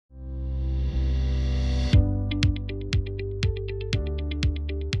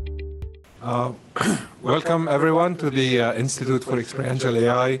Uh, Welcome everyone to the Institute for Experiential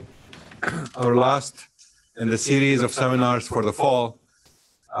AI, our last in the series of seminars for the fall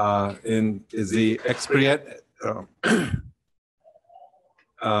is the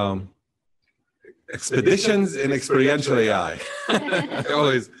expeditions in experiential AI.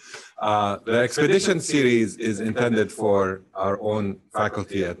 The expedition series is intended for our own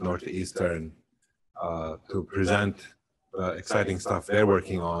faculty at Northeastern to present exciting stuff they're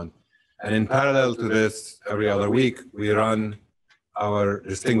working on. And in parallel to this, every other week, we run our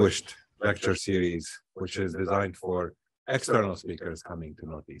distinguished lecture series, which is designed for external speakers coming to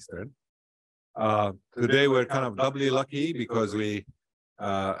Northeastern. Today, we're kind of doubly lucky because we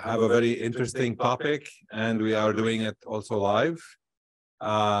have a very interesting topic, and we are doing it also live.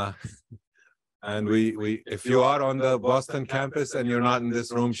 And if you are on the Boston campus and you're not in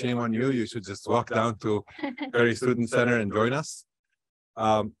this room, shame on you. You should just walk down to Perry Student Center and join us.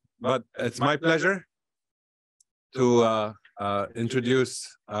 But it's my pleasure to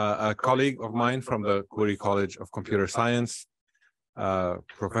introduce a colleague of mine from the Khoury College of Computer Science,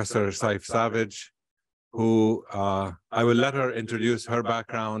 Professor Saiph Savage, who I will let her introduce her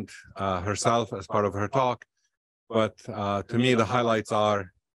background herself as part of her talk. But to me, the highlights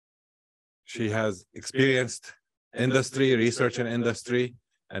are she has experienced industry, research in industry,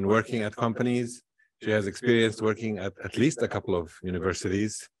 and working at companies. She has experience working at least a couple of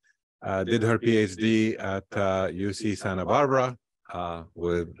universities. Did her PhD at UC Santa Barbara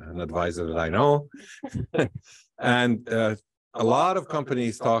with an advisor that I know. And a lot of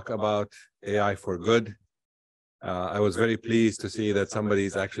companies talk about AI for good. I was very pleased to see that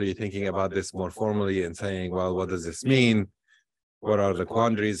somebody's actually thinking about this more formally and saying, well, what does this mean? What are the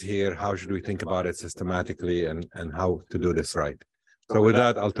quandaries here? How should we think about it systematically and how to do this right? So with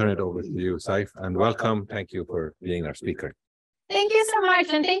that, I'll turn it over to you, Saiph, and welcome. Thank you for being our speaker. Thank you so much,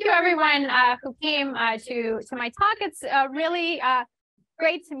 and thank you everyone who came to my talk. It's really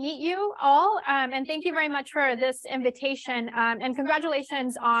great to meet you all, and thank you very much for this invitation, and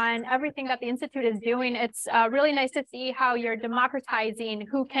congratulations on everything that the Institute is doing. It's really nice to see how you're democratizing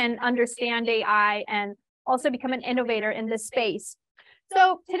who can understand AI and also become an innovator in this space.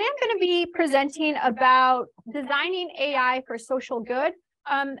 So today I'm going to be presenting about designing AI for social good.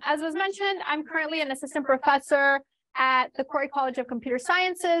 As was mentioned, I'm currently an assistant professor at the Khoury College of Computer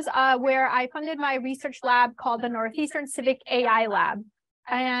Sciences, where I funded my research lab called the Northeastern Civic AI Lab.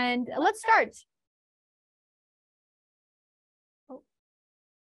 And let's start.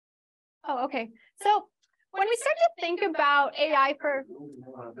 Oh, okay. So when we start to think about AI for...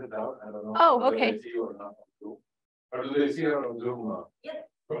 Oh, okay. Or do they see it on Zoom? Yeah.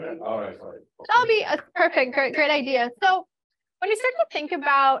 Okay. All right, sorry. That'll be a perfect, great idea. So when you start to think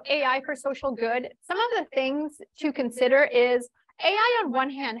about AI for social good, some of the things to consider is AI on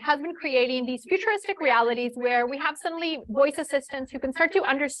one hand has been creating these futuristic realities where we have suddenly voice assistants who can start to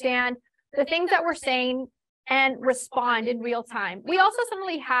understand the things that we're saying and respond in real time. We also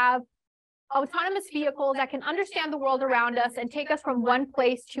suddenly have autonomous vehicles that can understand the world around us and take us from one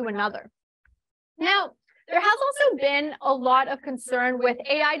place to another. Now, there has also been a lot of concern with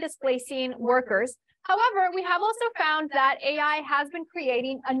AI displacing workers. However, we have also found that AI has been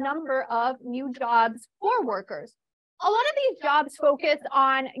creating a number of new jobs for workers. A lot of these jobs focus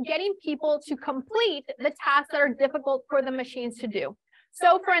on getting people to complete the tasks that are difficult for the machines to do.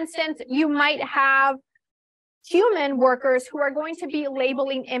 So, for instance, you might have human workers who are going to be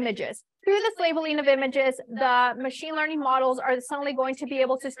labeling images. Through this labeling of images, the machine learning models are suddenly going to be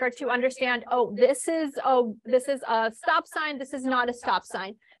able to start to understand, oh, this is a stop sign, this is not a stop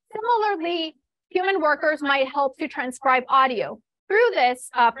sign. Similarly, human workers might help to transcribe audio. Through this,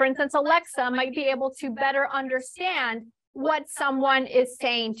 for instance, Alexa might be able to better understand what someone is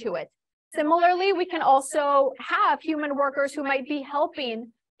saying to it. Similarly, we can also have human workers who might be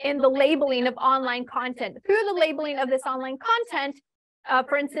helping in the labeling of online content. Through the labeling of this online content,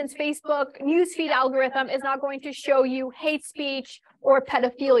 for instance, Facebook newsfeed algorithm is not going to show you hate speech or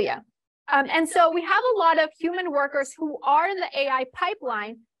pedophilia. And so we have a lot of human workers who are in the AI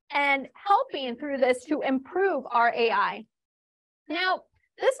pipeline and helping through this to improve our AI. Now,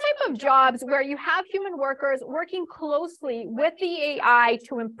 this type of jobs where you have human workers working closely with the AI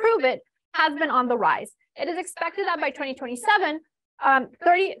to improve it has been on the rise. It is expected that by 2027,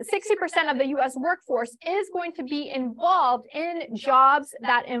 60% of the US workforce is going to be involved in jobs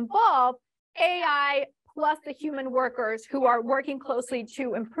that involve AI plus the human workers who are working closely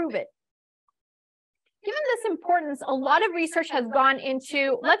to improve it. Given this importance, a lot of research has gone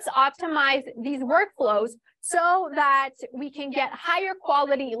into let's optimize these workflows so that we can get higher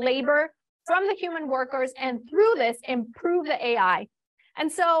quality labor from the human workers and through this improve the AI.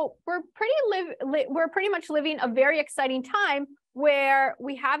 And so we're pretty much living a very exciting time where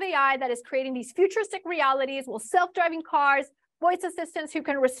we have AI that is creating these futuristic realities with self-driving cars, voice assistants who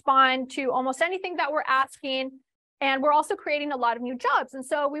can respond to almost anything that we're asking. And we're also creating a lot of new jobs. And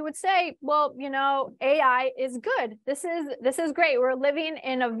so we would say, well, you know, AI is good. This is great. We're living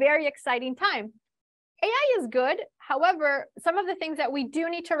in a very exciting time. AI is good. However, some of the things that we do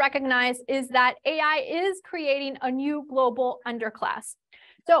need to recognize is that AI is creating a new global underclass.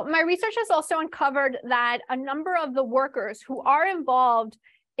 So my research has also uncovered that a number of the workers who are involved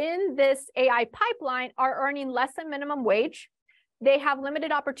in this AI pipeline are earning less than minimum wage. They have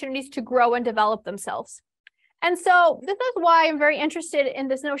limited opportunities to grow and develop themselves. And so this is why I'm very interested in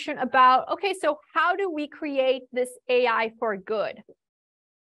this notion about, okay, so how do we create this AI for good?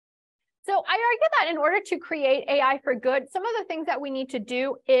 So I argue that in order to create AI for good, some of the things that we need to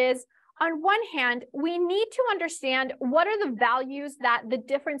do is, on one hand, we need to understand what are the values that the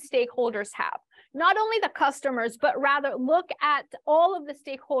different stakeholders have. Not only the customers, but rather look at all of the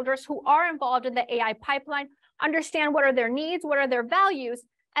stakeholders who are involved in the AI pipeline, understand what are their needs, what are their values,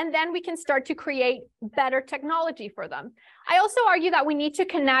 and then we can start to create better technology for them. I also argue that we need to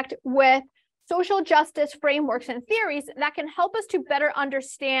connect with social justice frameworks and theories that can help us to better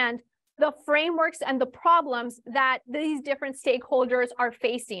understand the frameworks and the problems that these different stakeholders are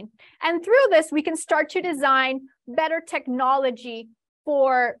facing. And through this, we can start to design better technology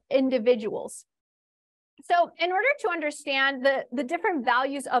for individuals. So in order to understand the different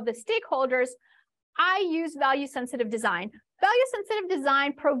values of the stakeholders, I use value-sensitive design. Value-sensitive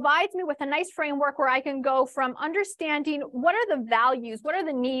design provides me with a nice framework where I can go from understanding what are the values, what are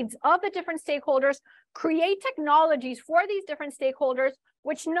the needs of the different stakeholders, create technologies for these different stakeholders,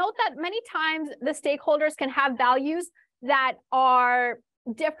 which note that many times the stakeholders can have values that are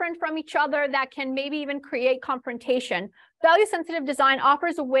different from each other, that can maybe even create confrontation. Value-sensitive design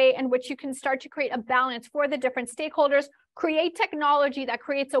offers a way in which you can start to create a balance for the different stakeholders, create technology that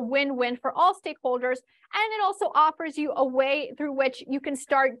creates a win-win for all stakeholders, and it also offers you a way through which you can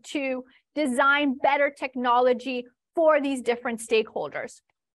start to design better technology for these different stakeholders.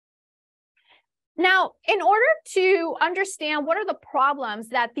 Now, in order to understand what are the problems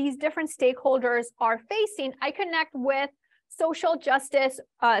that these different stakeholders are facing, I connect with social justice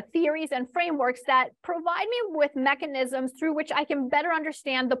theories and frameworks that provide me with mechanisms through which I can better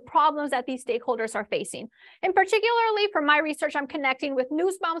understand the problems that these stakeholders are facing. And particularly for my research, I'm connecting with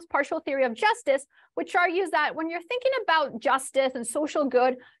Nussbaum's partial theory of justice, which argues that when you're thinking about justice and social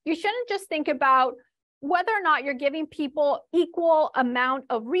good, you shouldn't just think about whether or not you're giving people equal amount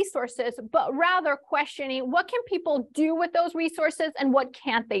of resources, but rather questioning what can people do with those resources and what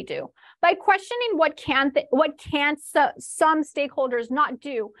can't they do. By questioning what can some stakeholders not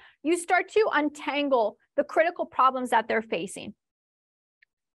do, you start to untangle the critical problems that they're facing.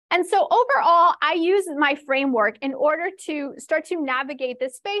 And so overall, I use my framework in order to start to navigate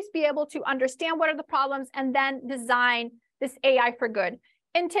this space, be able to understand what are the problems, and then design this AI for good.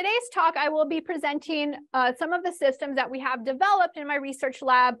 In today's talk, I will be presenting some of the systems that we have developed in my research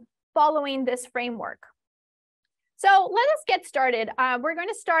lab following this framework. So let us get started. We're going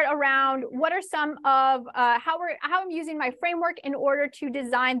to start around what are some of how I'm using my framework in order to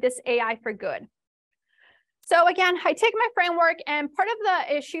design this AI for good. So again, I take my framework, and part of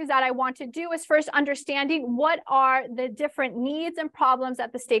the issues that I want to do is first understanding what are the different needs and problems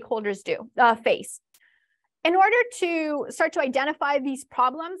that the stakeholders face. In order to start to identify these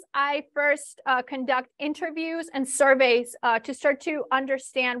problems, I first conduct interviews and surveys to start to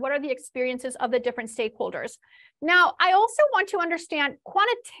understand what are the experiences of the different stakeholders. Now, I also want to understand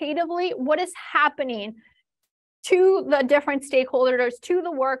quantitatively what is happening to the different stakeholders, to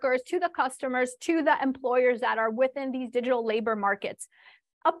the workers, to the customers, to the employers that are within these digital labor markets.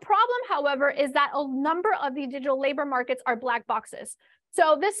 A problem, however, is that a number of the digital labor markets are black boxes.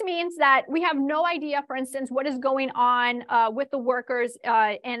 So this means that we have no idea, for instance, what is going on with the workers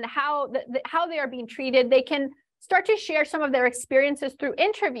and how they are being treated. They can start to share some of their experiences through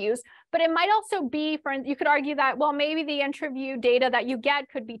interviews, but it might also be, you could argue that, well, maybe the interview data that you get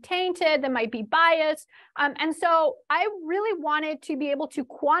could be tainted, that might be biased. And so I really wanted to be able to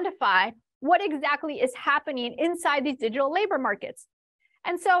quantify what exactly is happening inside these digital labor markets.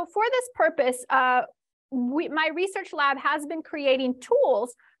 And so for this purpose, my research lab has been creating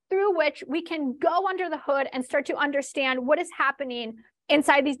tools through which we can go under the hood and start to understand what is happening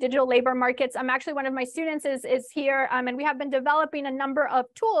inside these digital labor markets. Actually, one of my students is here, and we have been developing a number of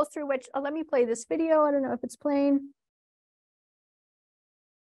tools through which, let me play this video. I don't know if it's playing.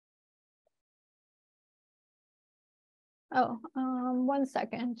 Oh, 1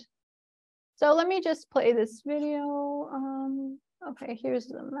 second. So let me just play this video. Okay, here's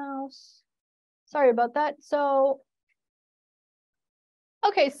the mouse. Sorry about that. So,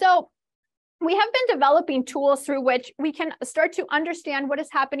 okay, so we have been developing tools through which we can start to understand what is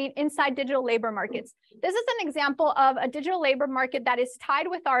happening inside digital labor markets. This is an example of a digital labor market that is tied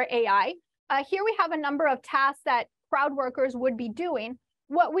with our AI. Here we have a number of tasks that crowd workers would be doing.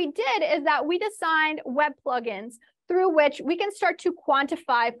 What we did is that we designed web plugins through which we can start to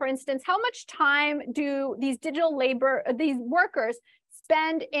quantify, for instance, how much time do these these workers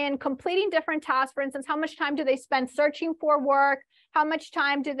spend in completing different tasks. For instance, how much time do they spend searching for work? How much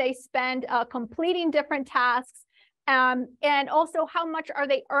time do they spend completing different tasks? And also, how much are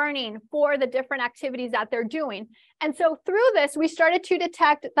they earning for the different activities that they're doing? And so through this, we started to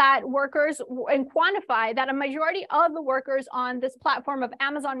detect that workers and quantify that a majority of the workers on this platform of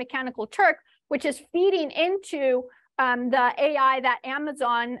Amazon Mechanical Turk, which is feeding into the AI that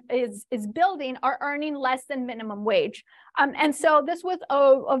Amazon is building, are earning less than minimum wage. And so this was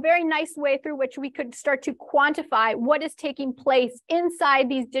a very nice way through which we could start to quantify what is taking place inside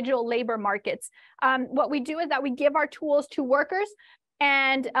these digital labor markets. What we do is that we give our tools to workers,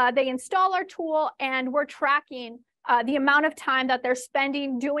 and they install our tool, and we're tracking the amount of time that they're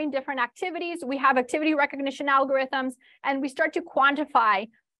spending doing different activities. We have activity recognition algorithms, and we start to quantify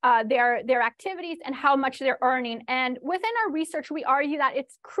their activities and how much they're earning. And within our research, we argue that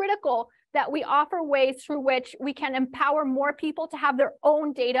it's critical that we offer ways through which we can empower more people to have their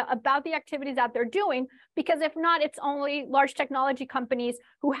own data about the activities that they're doing, because if not, it's only large technology companies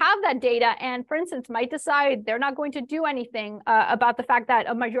who have that data and, for instance, might decide they're not going to do anything about the fact that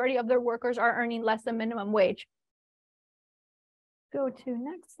a majority of their workers are earning less than minimum wage. Go to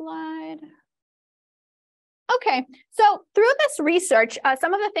next slide. Okay, so through this research,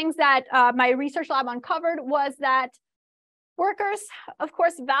 some of the things that my research lab uncovered was that workers, of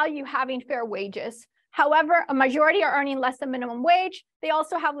course, value having fair wages. However, a majority are earning less than minimum wage. They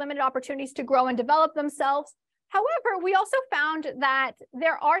also have limited opportunities to grow and develop themselves. However, we also found that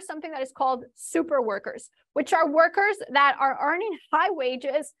there are something that is called super workers, which are workers that are earning high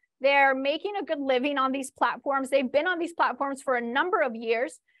wages. They're making a good living on these platforms. They've been on these platforms for a number of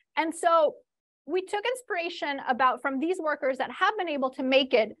years. And so we took inspiration from these workers that have been able to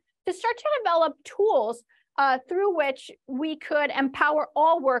make it to start to develop tools through which we could empower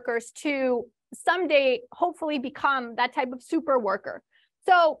all workers to someday hopefully become that type of super worker.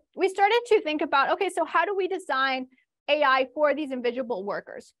 So we started to think about, okay, so how do we design AI for these individual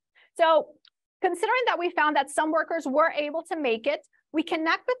workers? So considering that we found that some workers were able to make it, we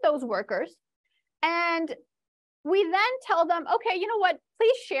connect with those workers, and we then tell them, okay, you know what,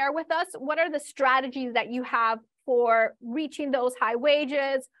 please share with us what are the strategies that you have for reaching those high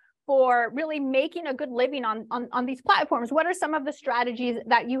wages, for really making a good living on these platforms. What are some of the strategies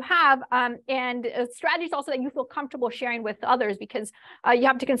that you have, and strategies also that you feel comfortable sharing with others, because you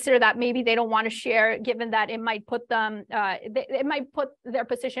have to consider that maybe they don't want to share, given that it might put them, it might put their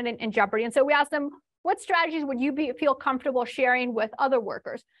position in jeopardy. And so we asked them, what strategies would you feel comfortable sharing with other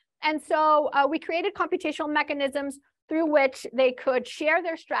workers? And so we created computational mechanisms through which they could share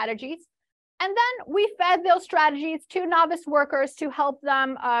their strategies. And then we fed those strategies to novice workers to help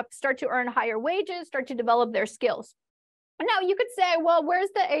them start to earn higher wages, start to develop their skills. Now you could say, well, where's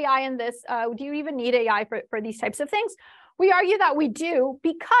the AI in this? Do you even need AI for these types of things? We argue that we do,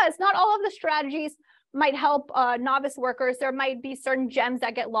 because not all of the strategies might help novice workers. There might be certain gems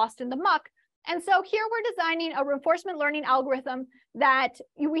that get lost in the muck. And so here we're designing a reinforcement learning algorithm that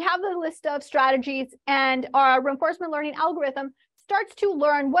we have the list of strategies, and our reinforcement learning algorithm starts to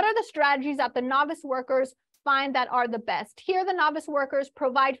learn what are the strategies that the novice workers find that are the best. Here, the novice workers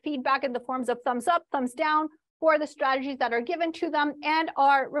provide feedback in the forms of thumbs up, thumbs down for the strategies that are given to them. And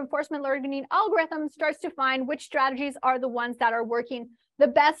our reinforcement learning algorithm starts to find which strategies are the ones that are working the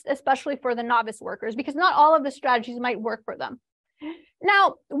best, especially for the novice workers, because not all of the strategies might work for them.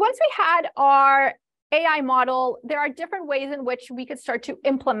 Now, once we had our AI model, there are different ways in which we could start to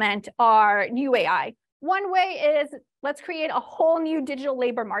implement our new AI. One way is, let's create a whole new digital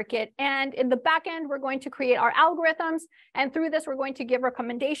labor market. And in the back end, we're going to create our algorithms. And through this, we're going to give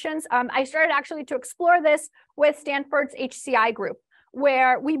recommendations. I started actually to explore this with Stanford's HCI group,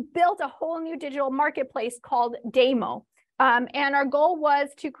 where we built a whole new digital marketplace called Demo. And our goal was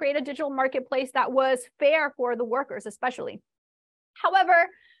to create a digital marketplace that was fair for the workers, especially. However,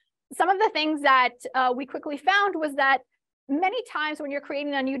 some of the things that we quickly found was that many times when you're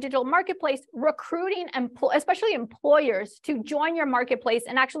creating a new digital marketplace, recruiting especially employers to join your marketplace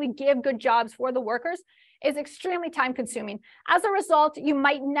and actually give good jobs for the workers is extremely time consuming. As a result, you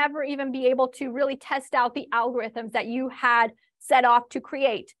might never even be able to really test out the algorithms that you had set off to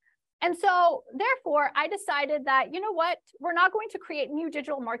create. And so therefore, I decided that, you know what, we're not going to create new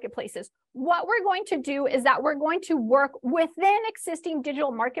digital marketplaces. What we're going to do is that we're going to work within existing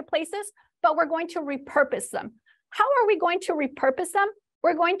digital marketplaces, but we're going to repurpose them. How are we going to repurpose them?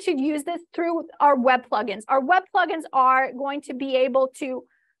 We're going to use this through our web plugins. Our web plugins are going to be able to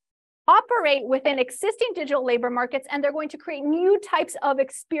operate within existing digital labor markets, and they're going to create new types of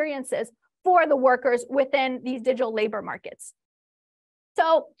experiences for the workers within these digital labor markets.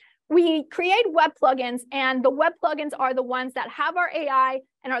 So we create web plugins, and the web plugins are the ones that have our AI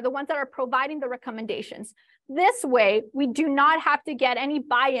and are the ones that are providing the recommendations. This way, we do not have to get any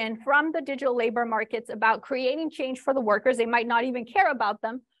buy-in from the digital labor markets about creating change for the workers. They might not even care about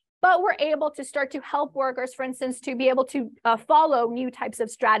them, but we're able to start to help workers, for instance, to be able to follow new types of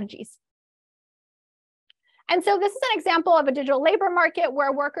strategies. And so this is an example of a digital labor market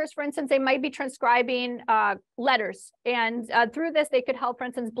where workers, for instance, they might be transcribing letters. And through this, they could help, for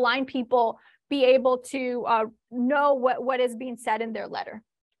instance, blind people be able to know what is being said in their letter.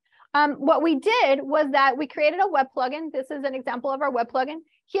 What we did was that we created a web plugin. This is an example of our web plugin.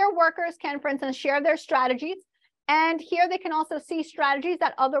 Here, workers can, for instance, share their strategies. And here they can also see strategies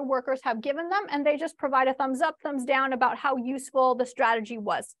that other workers have given them. And they just provide a thumbs up, thumbs down about how useful the strategy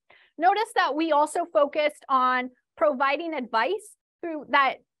was. Notice that we also focused on providing advice through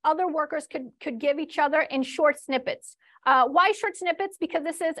that other workers could give each other in short snippets. Why short snippets? Because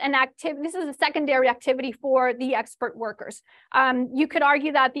this is an activity, this is a secondary activity for the expert workers. You could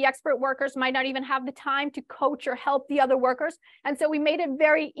argue that the expert workers might not even have the time to coach or help the other workers. And so we made it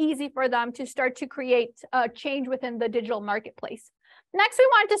very easy for them to start to create change within the digital marketplace. Next, we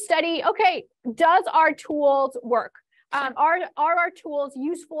want to study, okay, does our tools work? Are our tools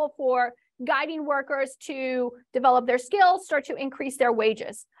useful for guiding workers to develop their skills, start to increase their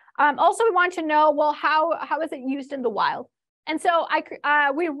wages? Also, we want to know, well, how is it used in the wild? And so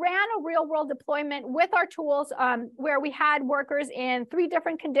we ran a real world deployment with our tools where we had workers in 3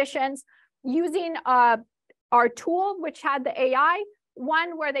 different conditions using our tool, which had the AI,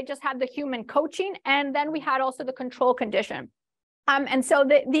 one where they just had the human coaching, and then we had also the control condition. And so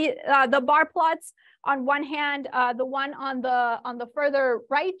the bar plots on one hand, the one on the further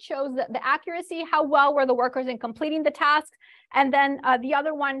right shows the accuracy, how well were the workers in completing the task, and then the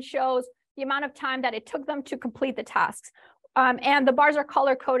other one shows the amount of time that it took them to complete the tasks. And the bars are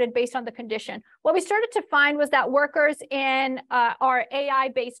color coded based on the condition. What we started to find was that workers in our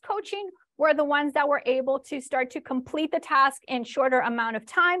AI-based coaching were the ones that were able to start to complete the task in shorter amount of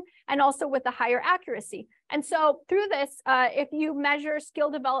time and also with a higher accuracy. And so through this, if you measure skill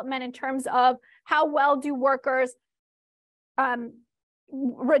development in terms of how well do workers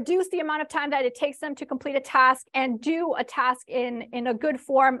reduce the amount of time that it takes them to complete a task and do a task in a good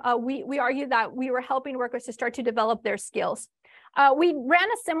form, we argue that we were helping workers to start to develop their skills. We ran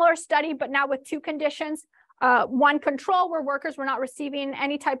a similar study, but now with 2 conditions. One control where workers were not receiving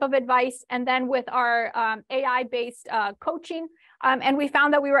any type of advice, and then with our AI-based coaching. And we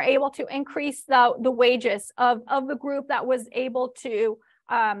found that we were able to increase the wages of the group that was able to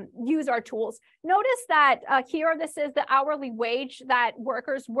use our tools. Notice that here, this is the hourly wage that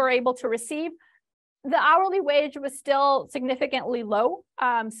workers were able to receive. The hourly wage was still significantly low.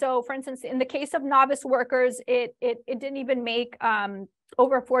 So for instance, in the case of novice workers, it didn't even make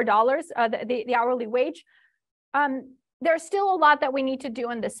over $4, the hourly wage. There's still a lot that we need to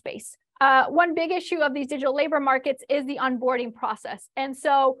do in this space. One big issue of these digital labor markets is the onboarding process. And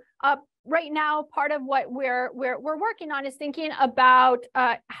so right now, part of what we're working on is thinking about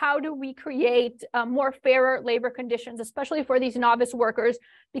how do we create more fairer labor conditions, especially for these novice workers,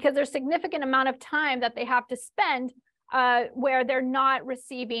 because there's a significant amount of time that they have to spend where they're not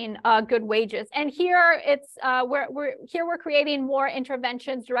receiving good wages. And here we're creating more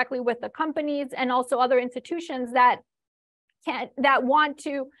interventions directly with the companies and also other institutions that want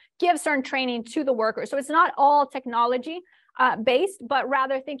to give certain training to the workers. So it's not all technology based, but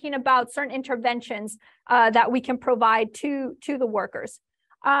rather thinking about certain interventions that we can provide to the workers.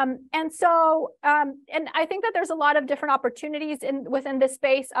 And I think that there's a lot of different opportunities within this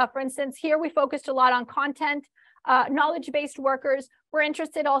space. For instance, here we focused a lot on content. Knowledge-based workers. We're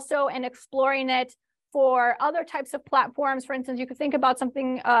interested also in exploring it for other types of platforms. For instance, you could think about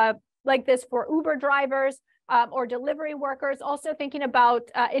something like this for Uber drivers or delivery workers. Also thinking about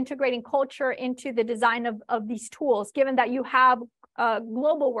integrating culture into the design of these tools, given that you have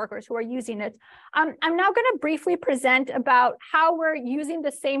global workers who are using it. I'm now going to briefly present about how we're using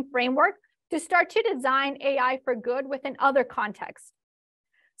the same framework to start to design AI for good within other contexts.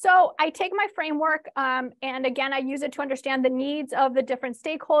 So I take my framework and again, I use it to understand the needs of the different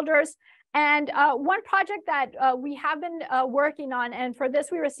stakeholders. And one project that we have been working on, and for this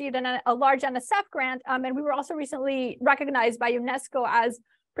we received a large NSF grant, and we were also recently recognized by UNESCO as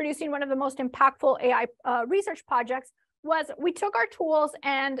producing one of the most impactful AI research projects, was we took our tools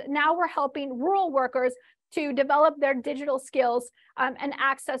and now we're helping rural workers to develop their digital skills and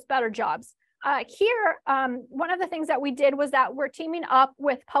access better jobs. Here, one of the things that we did was that we're teaming up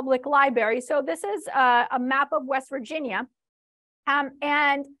with public libraries. So this is a map of West Virginia.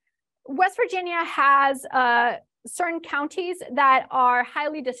 And West Virginia has certain counties that are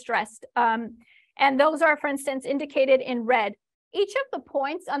highly distressed. And those are, for instance, indicated in red. Each of the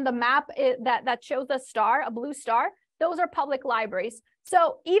points on the map that shows a star, a blue star, those are public libraries.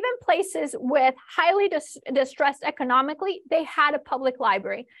 So even places with highly distressed economically, they had a public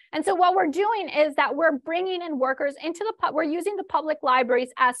library. And so what we're doing is that we're bringing in workers into we're using the public libraries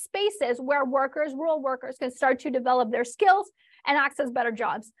as spaces where rural workers can start to develop their skills and access better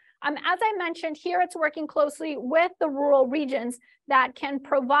jobs. As I mentioned here, it's working closely with the rural regions that can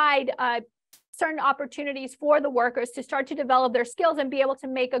provide certain opportunities for the workers to start to develop their skills and be able to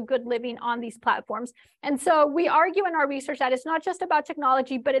make a good living on these platforms. And so we argue in our research that it's not just about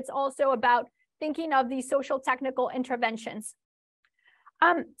technology, but it's also about thinking of these social technical interventions.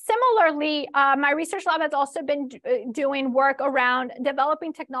 Similarly, my research lab has also been doing work around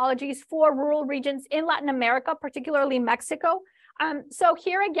developing technologies for rural regions in Latin America, particularly Mexico. So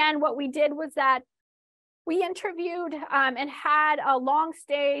here again, what we did was that we interviewed and had long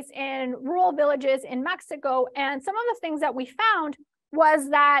stays in rural villages in Mexico. And some of the things that we found was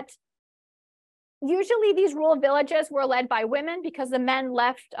that usually these rural villages were led by women because the men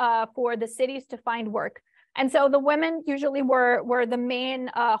left for the cities to find work. And so the women usually were the main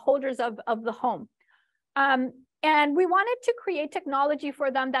holders of the home. And we wanted to create technology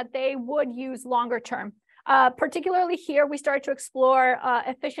for them that they would use longer term. Particularly here, we started to explore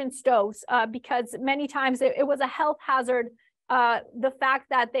efficient stoves because many times it was a health hazard. The fact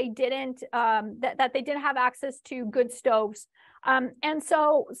that they didn't have access to good stoves, and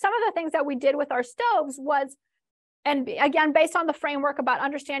so some of the things that we did with our stoves was, and again based on the framework about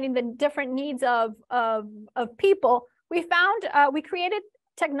understanding the different needs of people, we found we created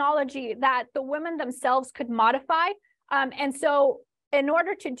technology that the women themselves could modify, and so. In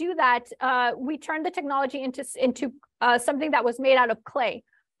order to do that, we turned the technology into something that was made out of clay.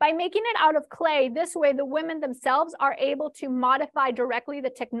 By making it out of clay, this way the women themselves are able to modify directly the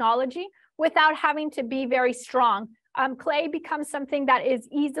technology without having to be very strong. Clay becomes something that is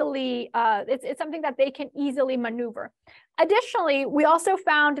easily, it's something that they can easily maneuver. Additionally, we also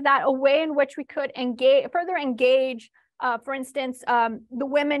found that a way in which we could further engage for instance, the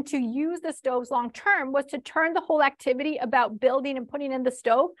women to use the stoves long term was to turn the whole activity about building and putting in the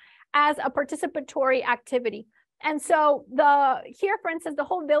stove as a participatory activity. And so here, for instance, the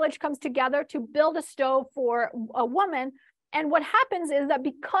whole village comes together to build a stove for a woman. And what happens is that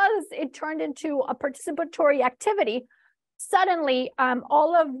because it turned into a participatory activity, suddenly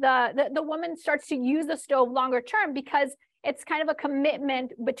all of the woman starts to use the stove longer term because it's kind of a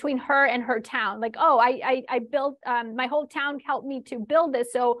commitment between her and her town. Like, oh, I built, my whole town helped me to build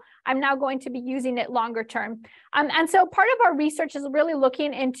this, so I'm now going to be using it longer term. And so part of our research is really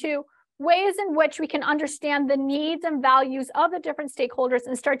looking into ways in which we can understand the needs and values of the different stakeholders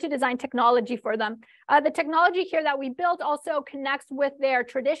and start to design technology for them. The technology here that we built also connects with their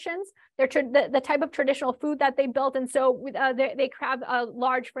traditions, the type of traditional food that they built. And so they have a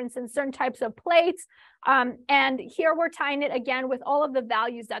large, for instance, certain types of plates. And here we're tying it again with all of the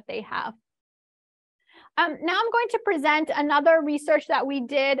values that they have. Now I'm going to present another research that we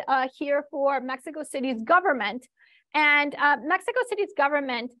did here for Mexico City's government. And Mexico City's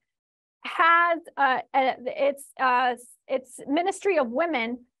government has its Ministry of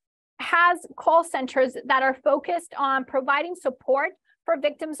Women has call centers that are focused on providing support for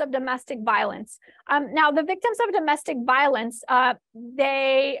victims of domestic violence. Now, the victims of domestic violence,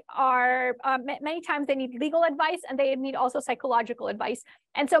 they are, many times they need legal advice and they need also psychological advice.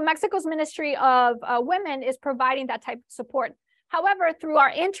 And so Mexico's Ministry of Women is providing that type of support. However, through our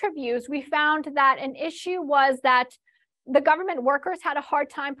interviews, we found that an issue was that the government workers had a hard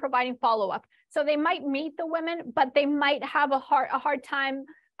time providing follow-up. So they might meet the women, but they might have a hard time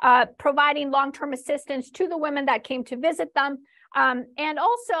providing long-term assistance to the women that came to visit them. And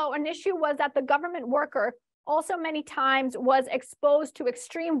also an issue was that the government worker also many times was exposed to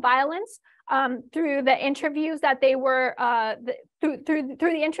extreme violence through the interviews that they were through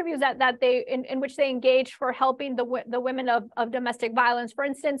the interviews that they in which they engaged for helping the women of domestic violence. For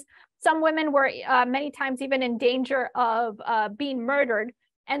instance, some women were many times even in danger of being murdered.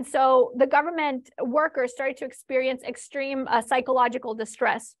 And so the government workers started to experience extreme psychological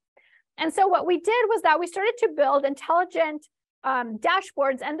distress. And so what we did was that we started to build intelligent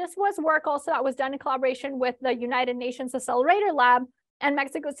dashboards. And this was work also that was done in collaboration with the United Nations Accelerator Lab and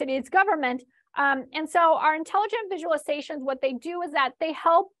Mexico City's government. And so our intelligent visualizations, what they do is that they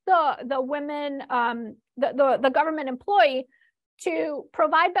help the women, the government employee to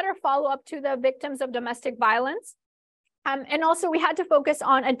provide better follow-up to the victims of domestic violence. And also we had to focus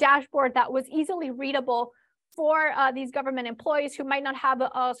on a dashboard that was easily readable for these government employees who might not have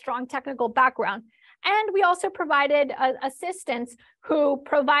a strong technical background. And we also provided assistants who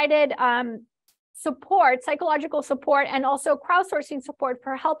provided support, psychological support, and also crowdsourcing support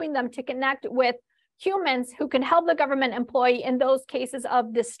for helping them to connect with humans who can help the government employee in those cases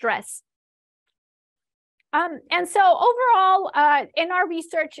of distress. And so overall, in our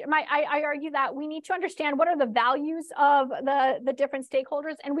research, I argue that we need to understand what are the values of the different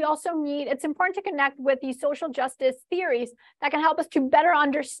stakeholders. And we also need, it's important to connect with these social justice theories that can help us to better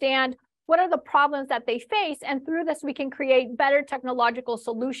understand what are the problems that they face. And through this, we can create better technological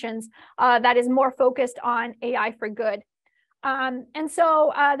solutions that is more focused on AI for good. And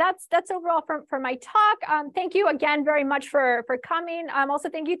so that's overall for my talk. Thank you again very much for coming. Also,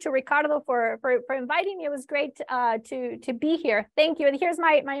 thank you to Ricardo for inviting me. It was great to be here. Thank you. And here's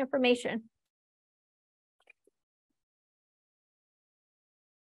my information.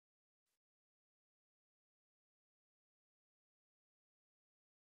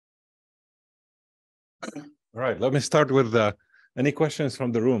 All right, let me start with any questions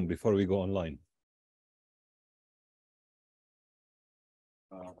from the room before we go online.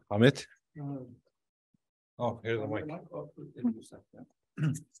 Amit? Oh, here's the mic.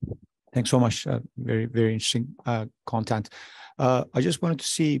 Thanks so much. Very, very interesting content. I just wanted to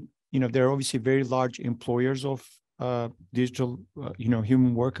see, there are obviously very large employers of digital,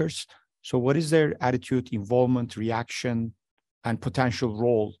 human workers. So what is their attitude, involvement, reaction, and potential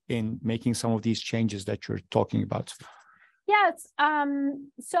role in making some of these changes that you're talking about? Yes.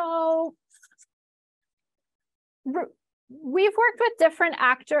 So we've worked with different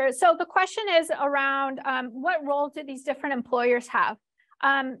actors. So the question is around what role do these different employers have?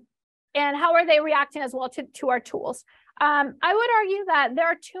 And how are they reacting as well to our tools? I would argue that there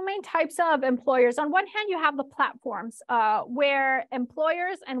are two main types of employers. On one hand, you have the platforms where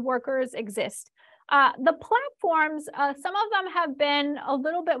employers and workers exist. The platforms, some of them have been a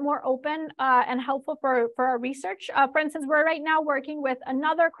little bit more open and helpful for our research. For instance, we're right now working with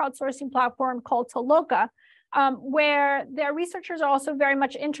another crowdsourcing platform called Toloka, where their researchers are also very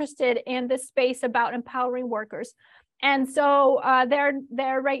much interested in this space about empowering workers. And so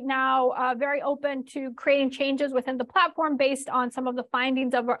they're right now very open to creating changes within the platform based on some of the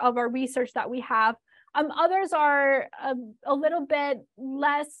findings of our research that we have. Others are a little bit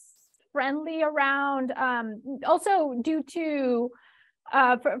less friendly around, also due to,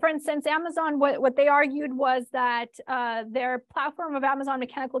 for instance, Amazon, what they argued was that their platform of Amazon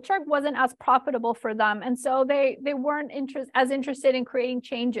Mechanical Turk wasn't as profitable for them. And so they weren't as interested in creating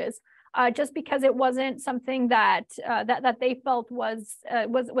changes just because it wasn't something that they felt was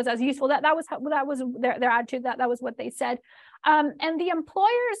as useful. That was their attitude, that was what they said. And the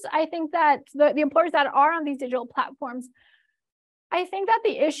employers, I think that the employers that are on these digital platforms, I think that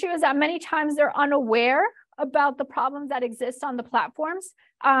the issue is that many times they're unaware about the problems that exist on the platforms.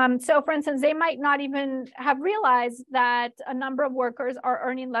 So for instance, they might not even have realized that a number of workers are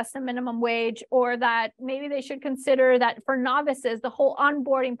earning less than minimum wage, or that maybe they should consider that for novices, the whole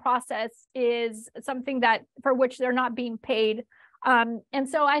onboarding process is something that for which they're not being paid. And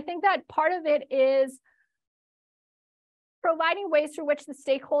so I think that part of it is providing ways through which the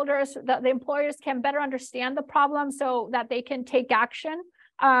stakeholders, the employers can better understand the problem so that they can take action.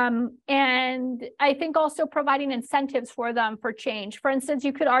 And I think also providing incentives for them for change. For instance,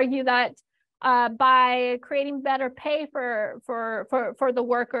 you could argue that by creating better pay for the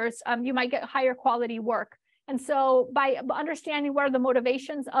workers, you might get higher quality work. And so by understanding what are the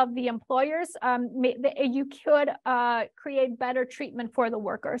motivations of the employers, you could create better treatment for the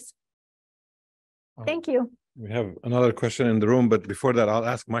workers. Thank you. We have another question in the room, but before that, I'll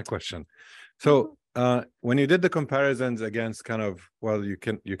ask my question. So when you did the comparisons against kind of, well, you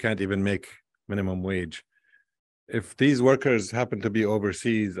can't even make minimum wage. If these workers happen to be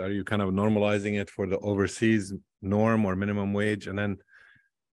overseas, are you kind of normalizing it for the overseas norm or minimum wage? And then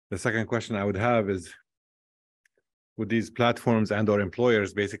the second question I would have is, would these platforms and or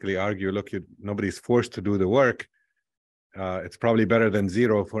employers basically argue, look, nobody's forced to do the work. It's probably better than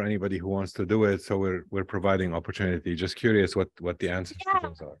zero for anybody who wants to do it. So we're providing opportunity. Just curious what the answers to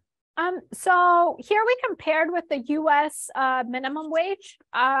those are. So here we compared with the U.S. Minimum wage,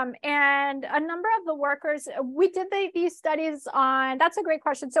 and a number of the workers, we did these studies on, that's a great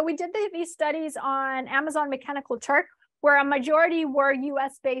question. So we did these studies on Amazon Mechanical Turk, where a majority were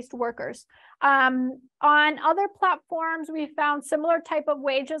US-based workers. On other platforms, we found similar type of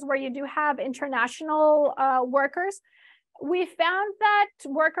wages where you do have international workers. We found that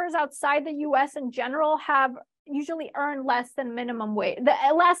workers outside the US in general have usually earn less than minimum wage,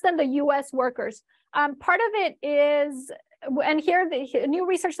 less than the US workers. Part of it is, and here the new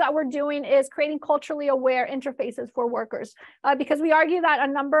research that we're doing is creating culturally aware interfaces for workers, because we argue that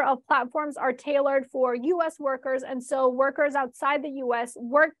a number of platforms are tailored for US workers, and so workers outside the US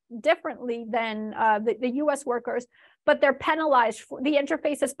work differently than the US workers, but they're penalized, the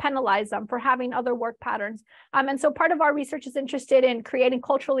interfaces penalize them for having other work patterns. And so part of our research is interested in creating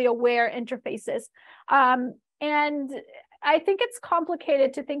culturally aware interfaces. And I think it's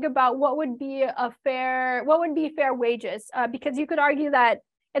complicated to think about what would be fair wages, because you could argue that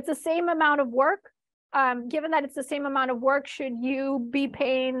it's the same amount of work. Given that it's the same amount of work, should you be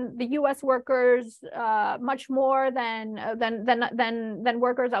paying the U.S. workers much more than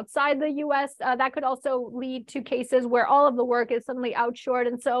workers outside the U.S.? That could also lead to cases where all of the work is suddenly outshored,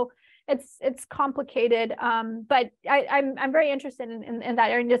 and so it's complicated. But I'm very interested in that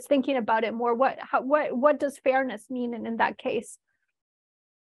area and just thinking about it more. What does fairness mean in that case?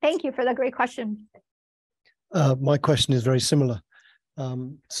 Thank you for the great question. My question is very similar.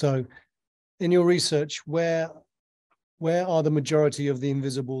 So in your research, where are the majority of the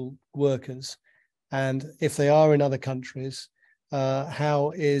invisible workers? And if they are in other countries,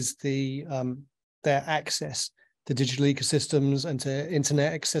 how is their access to digital ecosystems and to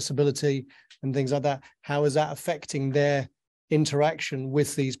internet accessibility and things like that? How is that affecting their interaction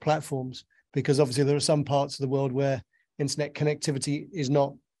with these platforms? Because obviously there are some parts of the world where internet connectivity is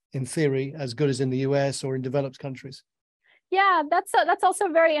not, in theory, as good as in the US or in developed countries. Yeah, that's also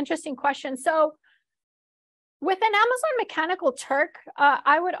a very interesting question. So within Amazon Mechanical Turk,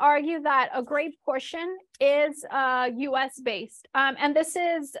 I would argue that a great portion is US based. And this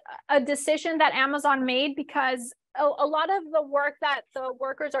is a decision that Amazon made because a lot of the work that the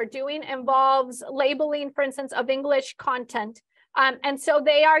workers are doing involves labeling, for instance, of English content. And so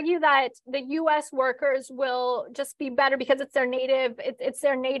they argue that the U.S. workers will just be better because it's their native, it's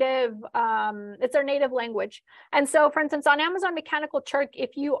their native language. And so, for instance, on Amazon Mechanical Turk,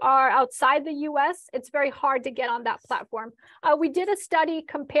 if you are outside the U.S., it's very hard to get on that platform. We did a study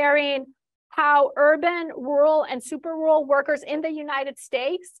comparing how urban, rural, and super rural workers in the United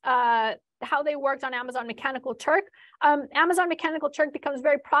States, how they worked on Amazon Mechanical Turk. Amazon Mechanical Turk becomes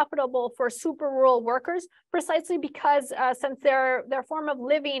very profitable for super rural workers precisely because since their form of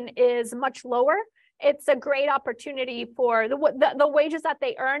living is much lower, it's a great opportunity for the wages that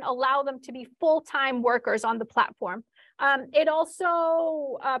they earn allow them to be full-time workers on the platform. It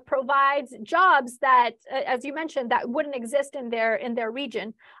also provides jobs that, as you mentioned, that wouldn't exist in their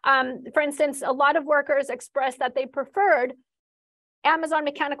region. For instance, a lot of workers expressed that they preferred Amazon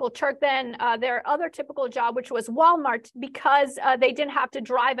Mechanical Turk than their other typical job, which was Walmart, because they didn't have to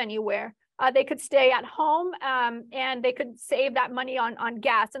drive anywhere. They could stay at home and they could save that money on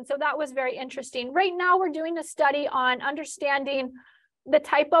gas. And so that was very interesting. Right now, we're doing a study on understanding the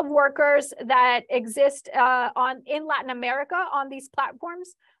type of workers that exist in Latin America on these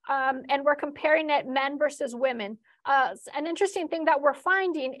platforms. And we're comparing it men versus women. An interesting thing that we're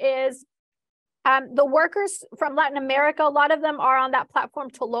finding is the workers from Latin America, a lot of them are on that platform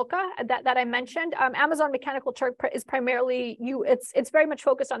Toloka that I mentioned. Amazon Mechanical Turk is primarily it's very much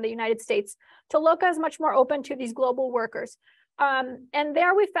focused on the United States. Toloka is much more open to these global workers. And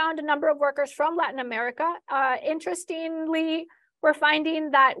there we found a number of workers from Latin America. Interestingly, we're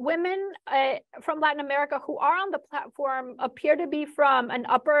finding that women from Latin America who are on the platform appear to be from an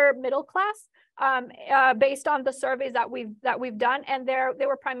upper middle class based on the surveys that we've done, and they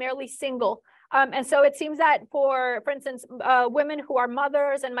were primarily single. And so it seems that for instance, women who are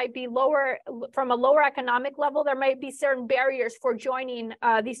mothers and might be from a lower economic level, there might be certain barriers for joining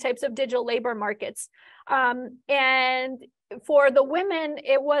these types of digital labor markets. And for the women,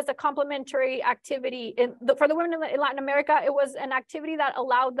 it was a complementary activity. For the women in Latin America, it was an activity that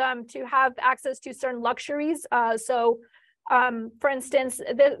allowed them to have access to certain luxuries. For instance,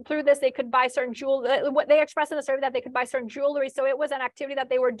 through this, they could buy certain jewelry. What they expressed in the survey that they could buy certain jewelry. So it was an activity that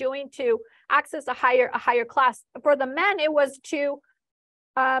they were doing to access a higher class. For the men, it was to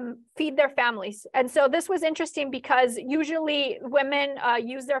feed their families. And so this was interesting because usually women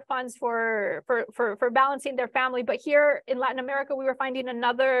use their funds for balancing their family. But here in Latin America, we were finding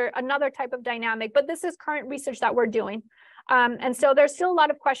another type of dynamic. But this is current research that we're doing. And so there's still a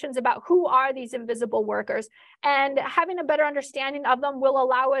lot of questions about who are these invisible workers, and having a better understanding of them will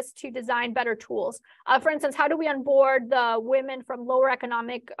allow us to design better tools. For instance, how do we onboard the women from lower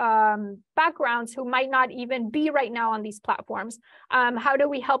economic backgrounds who might not even be right now on these platforms? How do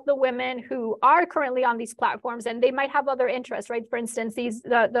we help the women who are currently on these platforms and they might have other interests, right? For instance,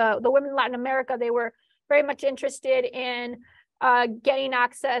 the women in Latin America, they were very much interested in getting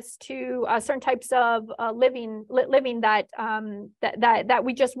access to certain types of living that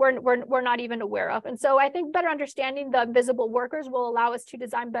we just we're not even aware of. And so I think better understanding the invisible workers will allow us to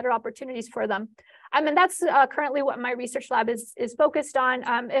design better opportunities for them. And that's currently what my research lab is focused on.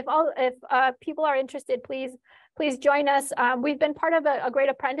 If people are interested, please join us. We've been part of a great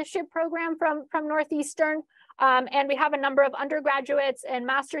apprenticeship program from Northeastern. And we have a number of undergraduates and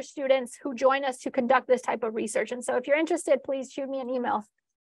master's students who join us to conduct this type of research. And so if you're interested, please shoot me an email.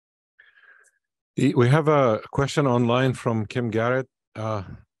 We have a question online from Kim Garrett.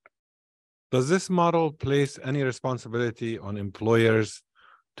 Does this model place any responsibility on employers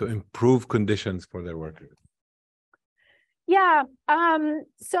to improve conditions for their workers? Yeah,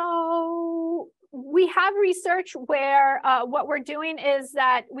 so we have research where what we're doing is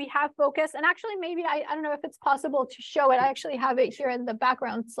that we have focus, and actually maybe I don't know if it's possible to show it. I actually have it here in the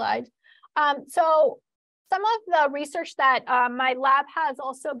background slide. So some of the research that my lab has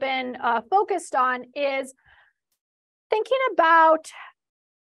also been focused on is thinking about,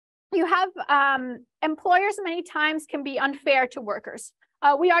 you have employers many times can be unfair to workers.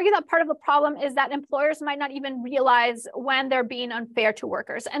 We argue that part of the problem is that employers might not even realize when they're being unfair to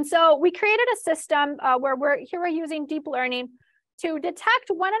workers. And so we created a system where we're using deep learning to detect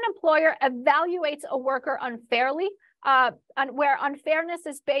when an employer evaluates a worker unfairly, where unfairness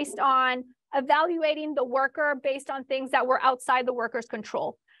is based on evaluating the worker based on things that were outside the worker's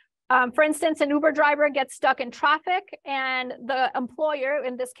control. For instance, an Uber driver gets stuck in traffic and the employer,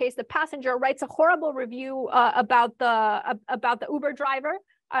 in this case, the passenger, writes a horrible review about the Uber driver,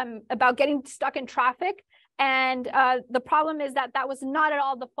 about getting stuck in traffic. And the problem is that that was not at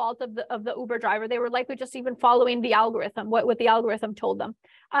all the fault of the Uber driver. They were likely just even following the algorithm, what the algorithm told them.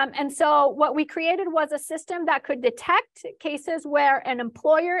 And so what we created was a system that could detect cases where an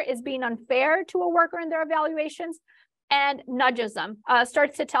employer is being unfair to a worker in their evaluations, and nudges them,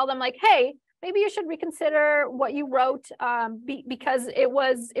 starts to tell them like, hey, maybe you should reconsider what you wrote because it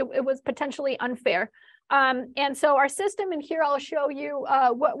was potentially unfair. And so our system, and here I'll show you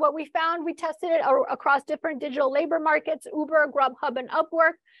what we found. We tested it across different digital labor markets, Uber, Grubhub, and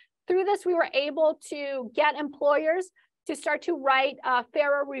Upwork. Through this, we were able to get employers to start to write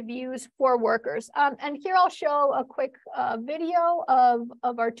fairer reviews for workers. And here I'll show a quick video of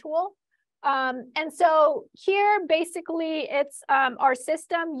our tool. And so here, basically, it's our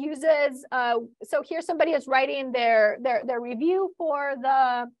system uses, so here somebody is writing their review for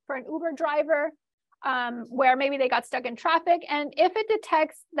an Uber driver, where maybe they got stuck in traffic. And if it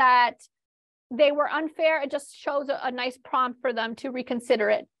detects that they were unfair, it just shows a nice prompt for them to reconsider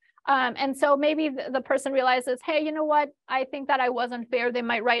it. And so maybe the person realizes, hey, you know what? I think that I was unfair. They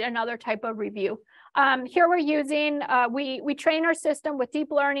might write another type of review. Here we're using, we train our system with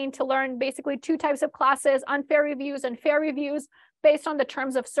deep learning to learn basically two types of classes, unfair reviews and fair reviews, based on the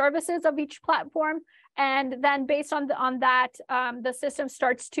terms of services of each platform. And then based on that, the system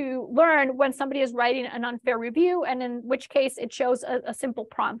starts to learn when somebody is writing an unfair review, and in which case it shows a simple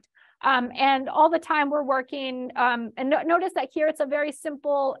prompt. And all the time we're working, and notice that here it's a very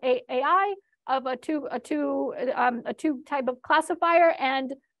simple AI of a two type of classifier,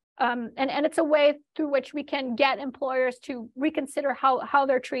 and it's a way through which we can get employers to reconsider how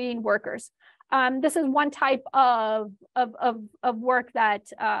they're treating workers. This is one type of work that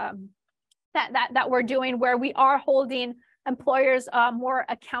we're doing, where we are holding employers more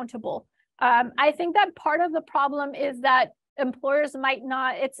accountable. I think that part of the problem is that employers might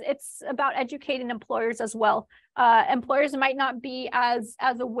not, it's about educating employers as well. Employers might not be as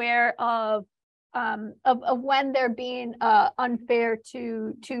aware of when they're being unfair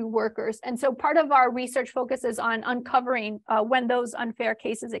to workers. And so part of our research focuses on uncovering when those unfair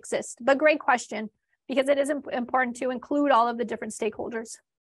cases exist. But great question, because it is important to include all of the different stakeholders.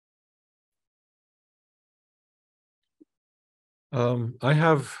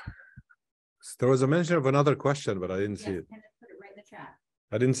 There was a mention of another question, but I didn't see it. Put it right in the chat.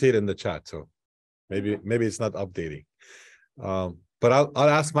 I didn't see it in the chat, so maybe it's not updating. But I'll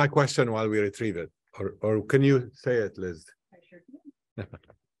ask my question while we retrieve it, or can you say it, Liz? I sure can.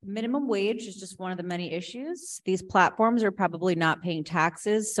 Minimum wage is just one of the many issues. These platforms are probably not paying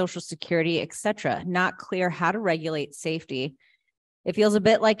taxes, Social Security, etc. Not clear how to regulate safety. It feels a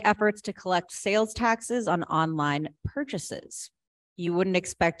bit like efforts to collect sales taxes on online purchases. You wouldn't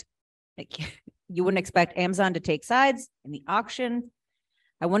expect Amazon to take sides in the auction.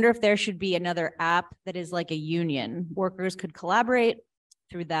 I wonder if there should be another app that is like a union. Workers could collaborate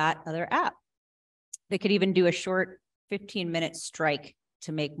through that other app. They could even do a short 15-minute strike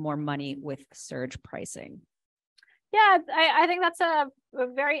to make more money with surge pricing. Yeah, I think that's a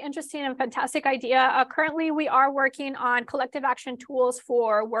very interesting and fantastic idea. Currently, we are working on collective action tools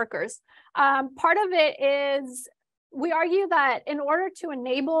for workers. Part of it is we argue that in order to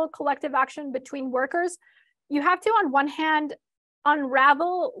enable collective action between workers, you have to, on one hand,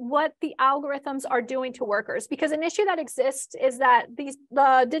 unravel what the algorithms are doing to workers, because an issue that exists is that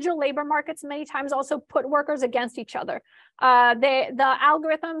the digital labor markets many times also put workers against each other. The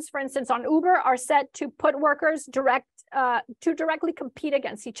algorithms, for instance, on Uber are set to put workers directly compete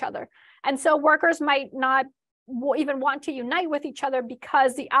against each other, and so workers might not even want to unite with each other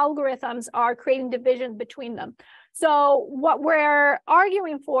because the algorithms are creating division between them. So what we're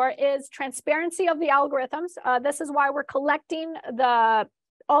arguing for is transparency of the algorithms. This is why we're collecting the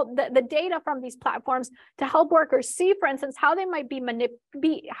data from these platforms to help workers see, for instance, how they might be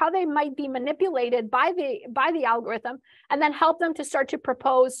manipulated by the algorithm, and then help them to start to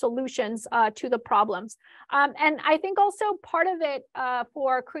propose solutions to the problems. And I think also part of it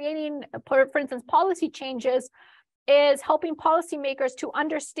for creating, for instance, policy changes is helping policymakers to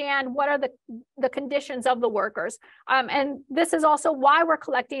understand what are the conditions of the workers. And this is also why we're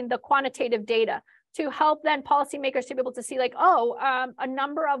collecting the quantitative data, to help then policymakers to be able to see, like, a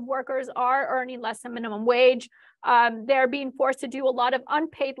number of workers are earning less than minimum wage. They're being forced to do a lot of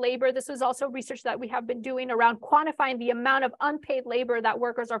unpaid labor. This is also research that we have been doing around quantifying the amount of unpaid labor that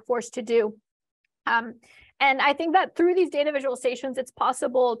workers are forced to do. And I think that through these data visualizations, it's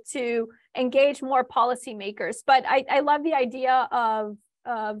possible to engage more policymakers. But I love the idea of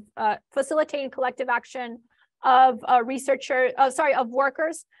facilitating collective action of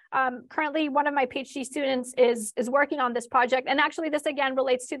workers. Currently, one of my PhD students is working on this project. And actually, this again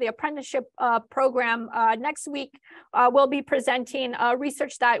relates to the apprenticeship program. Next week, we'll be presenting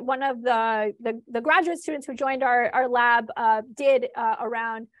research that one of the graduate students who joined our lab did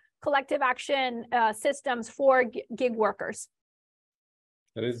around collective action systems for gig workers.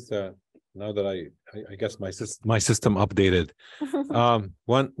 That is now that I guess my system updated.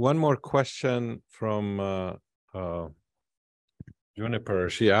 One more question from Juniper.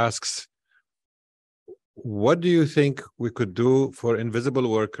 She asks, what do you think we could do for invisible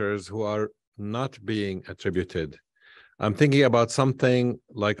workers who are not being attributed? I'm thinking about something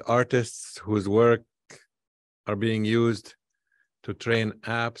like artists whose work are being used to train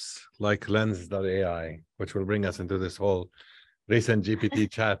apps like Lens.ai, which will bring us into this whole recent GPT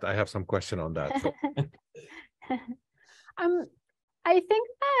chat. I have some question on that. So. I think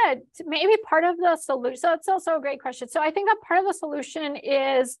that maybe part of the solution, so it's also a great question. So I think that part of the solution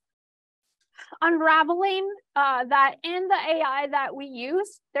is unraveling that in the AI that we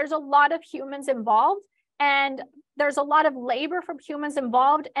use, there's a lot of humans involved, and there's a lot of labor from humans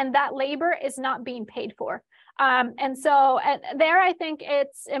involved, and that labor is not being paid for. And so there, I think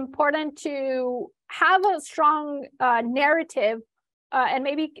it's important to have a strong narrative, and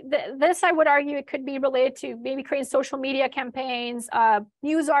maybe this, I would argue, it could be related to maybe creating social media campaigns,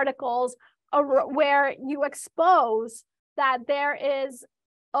 news articles, where you expose that there is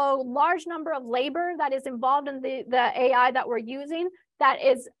a large number of labor that is involved in the AI that we're using that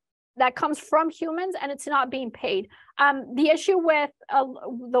comes from humans, and it's not being paid. The issue with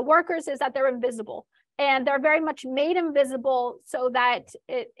the workers is that they're invisible. And they're very much made invisible so that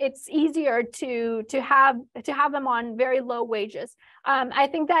it's easier to have them on very low wages. I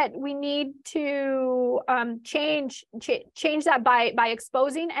think that we need to change that by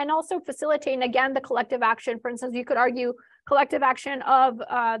exposing and also facilitating, again, the collective action. For instance, you could argue collective action of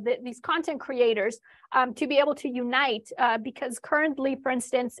these content creators to be able to unite, because currently, for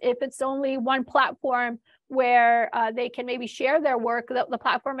instance, if it's only one platform where they can maybe share their work, the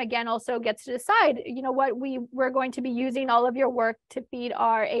platform again also gets to decide, you know what, we're going to be using all of your work to feed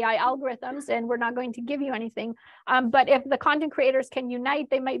our AI algorithms, and we're not going to give you anything. But if the content creators can unite,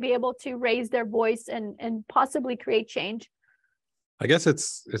 they might be able to raise their voice and possibly create change. I guess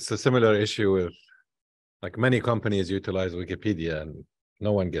it's a similar issue with, like, many companies utilize Wikipedia and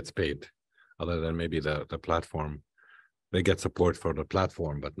no one gets paid other than maybe the platform. They get support for the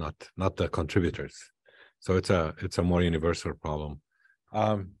platform, but not the contributors. So it's a more universal problem.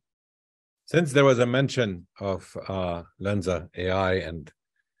 Since there was a mention of Lensa.ai, and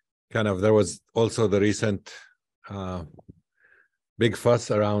kind of there was also the recent big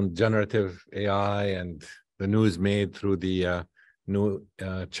fuss around generative AI and the news made through the new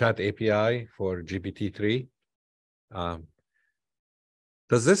chat API for GPT-3.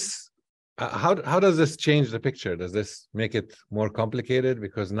 Does this, how does this change the picture? Does this make it more complicated?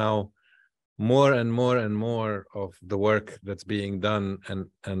 Because now more and more and more of the work that's being done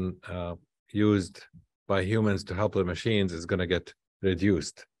and used by humans to help the machines is going to get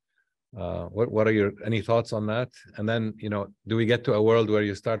reduced. What are your any thoughts on that? And then, you know, do we get to a world where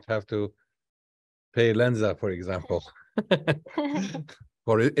you start to have to pay Lenza, for example,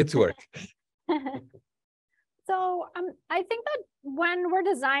 for its work? So I think that when we're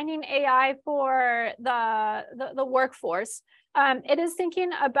designing AI for the workforce, it is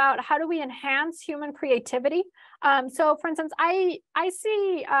thinking about how do we enhance human creativity. So for instance, I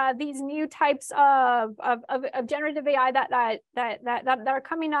see these new types of generative AI that are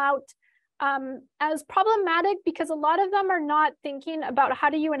coming out as problematic because a lot of them are not thinking about how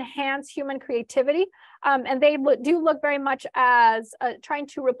do you enhance human creativity. And they do look very much as trying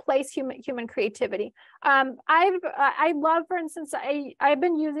to replace human creativity. I love, for instance, I've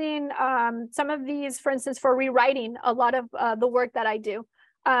been using some of these, for instance, for rewriting a lot of the work that I do.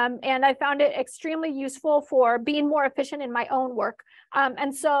 And I found it extremely useful for being more efficient in my own work.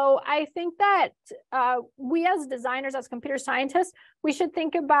 And so I think that we as designers, as computer scientists, we should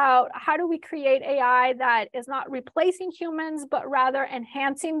think about how do we create AI that is not replacing humans, but rather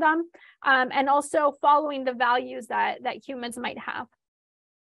enhancing them, and also following the values that humans might have.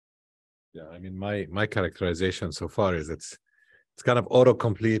 Yeah, I mean, my characterization so far is it's kind of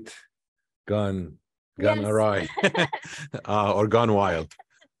autocomplete gone yes. awry or gone wild.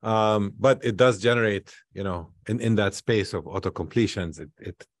 But it does generate, you know, in that space of auto-completions,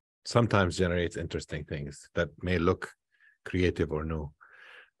 it sometimes generates interesting things that may look creative or new.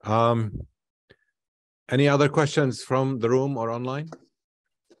 Any other questions from the room or online?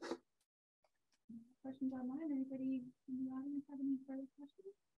 Questions online? Anybody in the audience have any further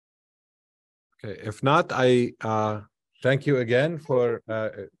questions? Okay, if not, I thank you again for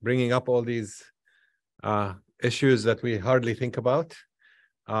bringing up all these issues that we hardly think about.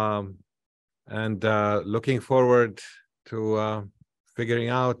 And looking forward to figuring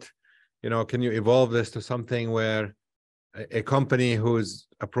out, you know, can you evolve this to something where a company who's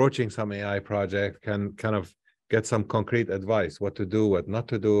approaching some AI project can kind of get some concrete advice, what to do, what not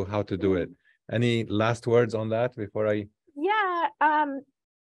to do, how to do it. Any last words on that before I? Yeah,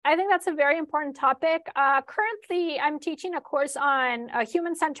 I think that's a very important topic. Currently, I'm teaching a course on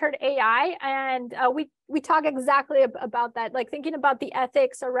human-centered AI, and we talk exactly about that, like thinking about the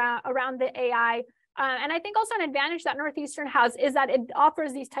ethics around the AI. And I think also an advantage that Northeastern has is that it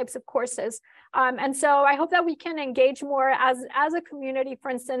offers these types of courses. And so I hope that we can engage more as a community, for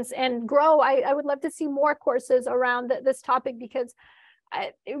instance, and grow. I would love to see more courses around this topic because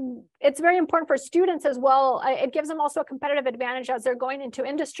it's very important for students as well. It gives them also a competitive advantage as they're going into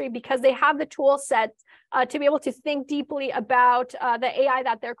industry because they have the tool set to be able to think deeply about the AI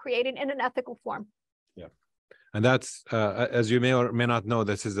that they're creating in an ethical form. Yeah, and that's, as you may or may not know,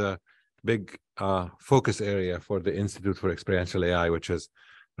 this is a big focus area for the Institute for Experiential AI, which is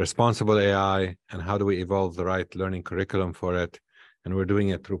responsible AI and how do we evolve the right learning curriculum for it. And we're doing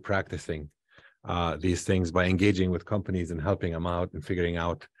it through practicing these things by engaging with companies and helping them out and figuring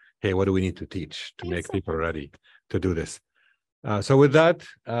out, hey, what do we need to teach to make people ready to do this? So with that,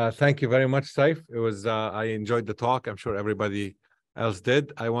 thank you very much, Saiph. It was, I enjoyed the talk. I'm sure everybody else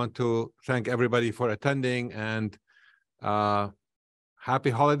did. I want to thank everybody for attending and happy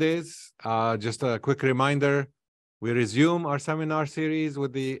holidays. Just a quick reminder, we resume our seminar series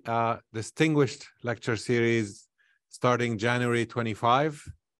with the distinguished lecture series starting January 25.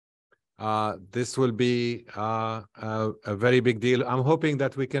 This will be a very big deal. I'm hoping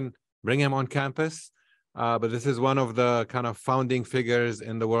that we can bring him on campus, but this is one of the kind of founding figures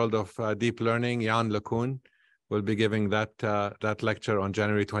in the world of deep learning. Jan LeCun will be giving that lecture on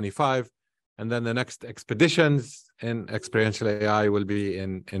January 25. And then the next expeditions in experiential AI will be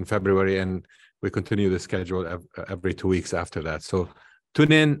in February, and we continue the schedule every 2 weeks after that. So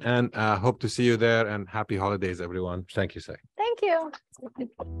tune in and hope to see you there, and happy holidays, everyone. Thank you, Saiph. Thank you.